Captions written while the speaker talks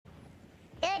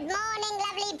morning,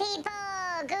 lovely people.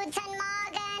 Guten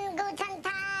Morgen, guten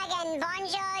Tag, and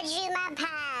bonjour, Juma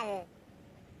pal.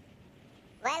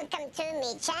 Welcome to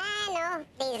me channel.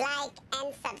 Please like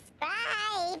and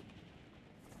subscribe.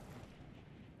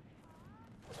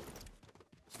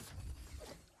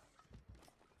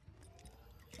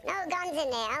 No guns in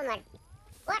there, oh my...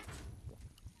 What?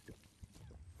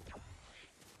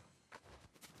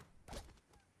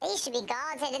 There used to be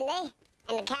guards, didn't they?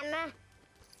 And the camera.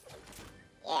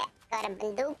 Yeah, got a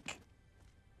bandook.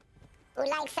 Who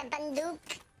likes a bandook?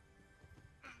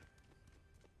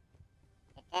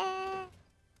 Da-da.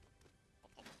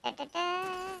 Da-da-da.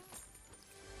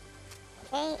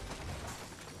 Okay.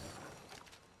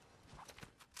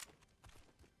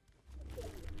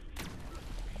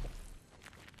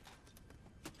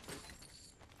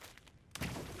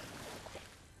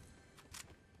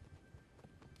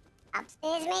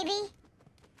 Upstairs, maybe?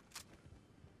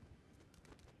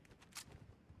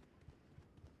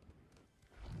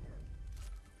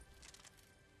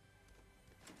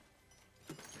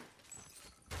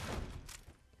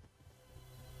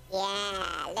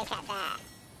 Yeah, look at that.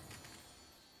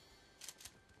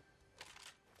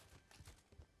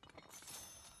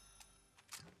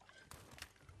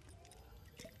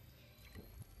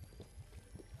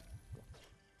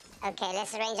 Okay,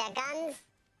 let's arrange our guns.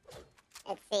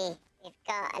 Let's see. We've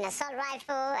got an assault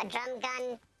rifle, a drum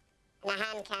gun, and a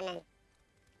hand cannon.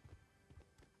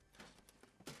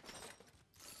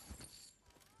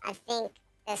 I think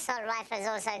the assault rifle is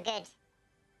also good.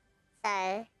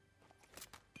 So...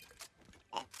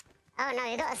 Oh no,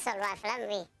 we've got an assault rifle, haven't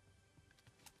we?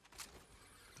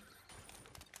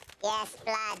 Yes,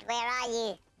 Blood, where are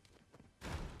you?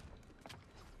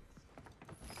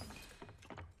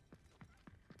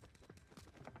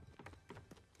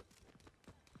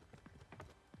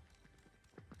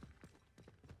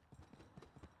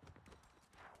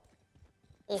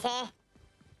 He's here.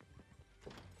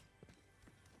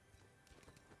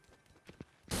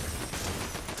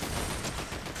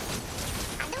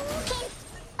 Hadouken!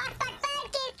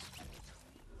 Bird!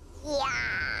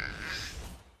 Yeah!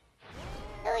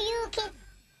 Hadouken!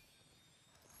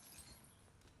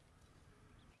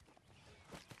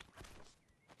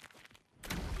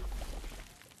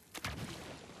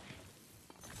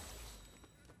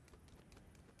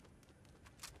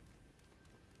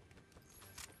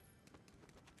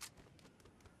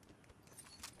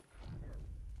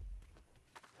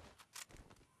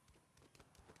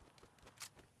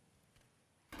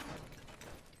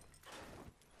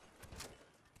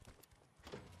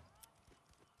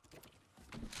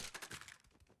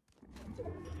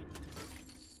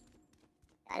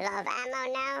 A lot of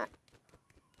ammo now.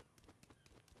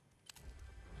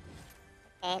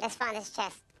 Okay, let's find this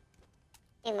chest.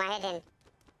 Do my head in.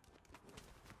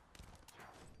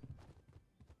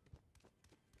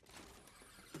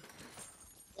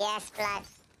 Yes, Blood.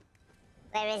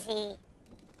 Where is he?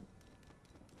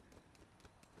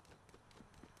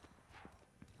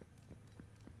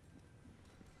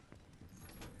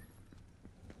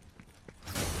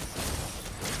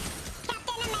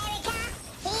 Captain America!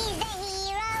 He's the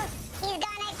hero! He's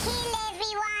gonna kill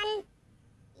everyone!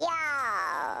 Yo!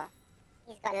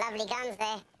 He's got lovely guns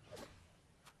there.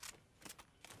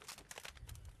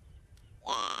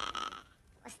 Yeah.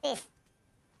 What's this?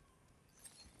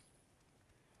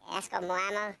 Yeah, that's got more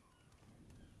ammo.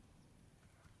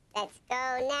 Let's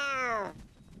go now.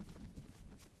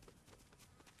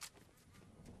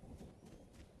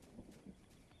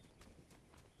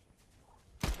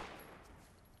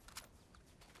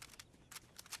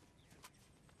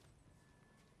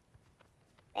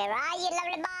 Where are you,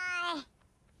 lovely boy?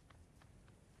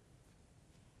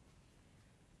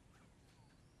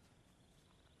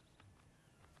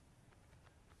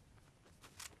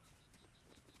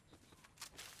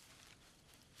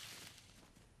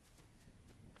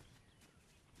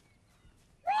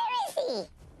 Where is he?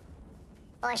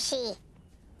 Or she?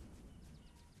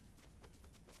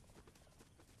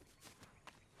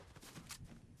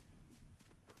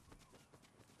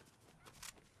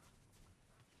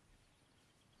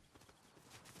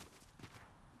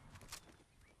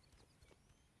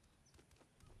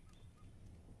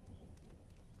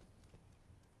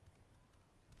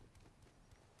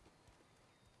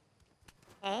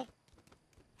 Okay.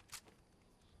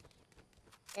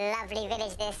 Lovely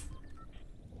village, this.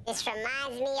 This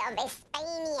reminds me of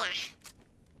España.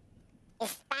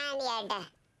 Spaniard.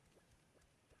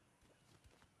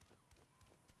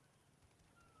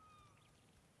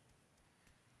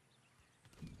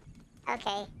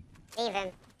 Okay, leave him.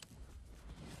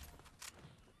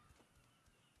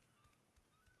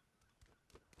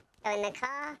 Go in the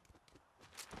car.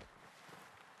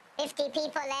 50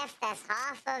 people left, that's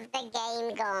half of the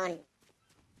game gone.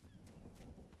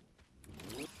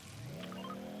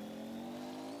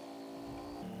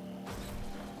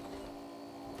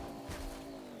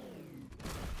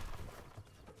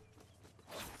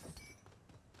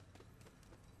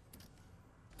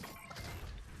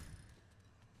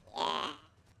 Yeah.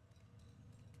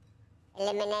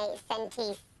 Eliminate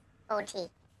Sentis 40.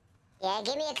 Yeah,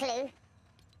 give me a clue.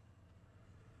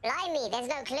 Blimey, there's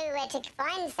no clue where to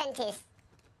find Sentis.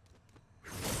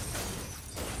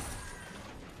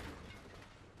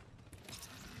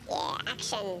 Yeah,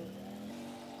 action.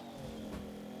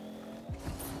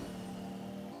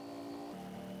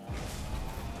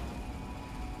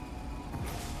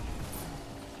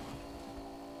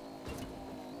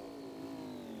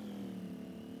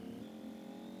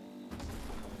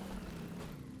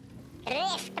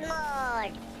 Drift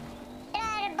mode.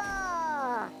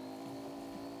 Turbo.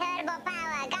 Turbo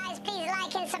power. Guys, please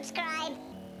like and subscribe.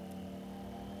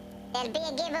 There'll be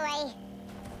a giveaway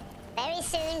very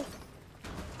soon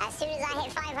as I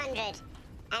hit 500. And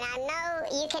I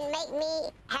know you can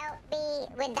help me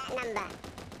with that number.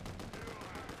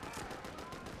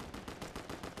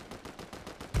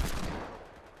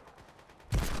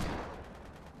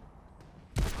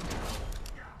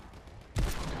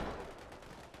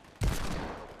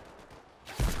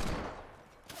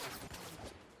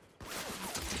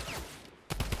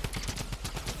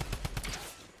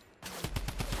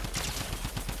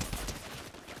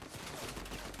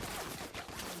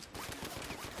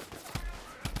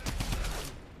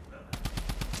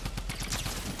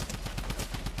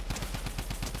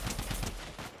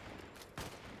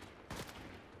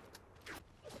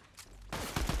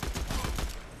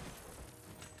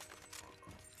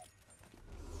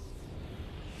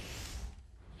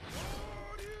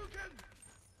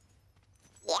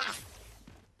 Yes.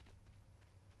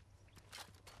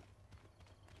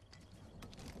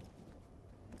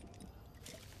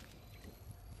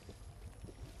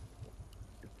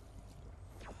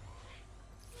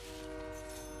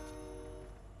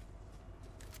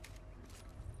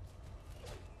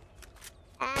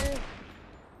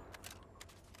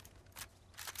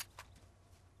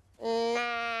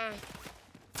 Nah.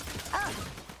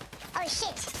 Oh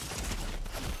shit.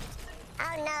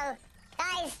 Oh no.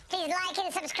 Guys, please like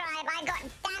and subscribe. I got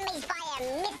damaged by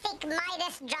a mythic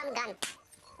Midas drum gun.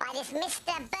 By this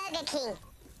Mr. Burger King.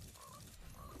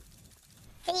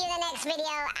 See you in the next video.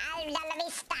 Hasta la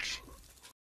vista.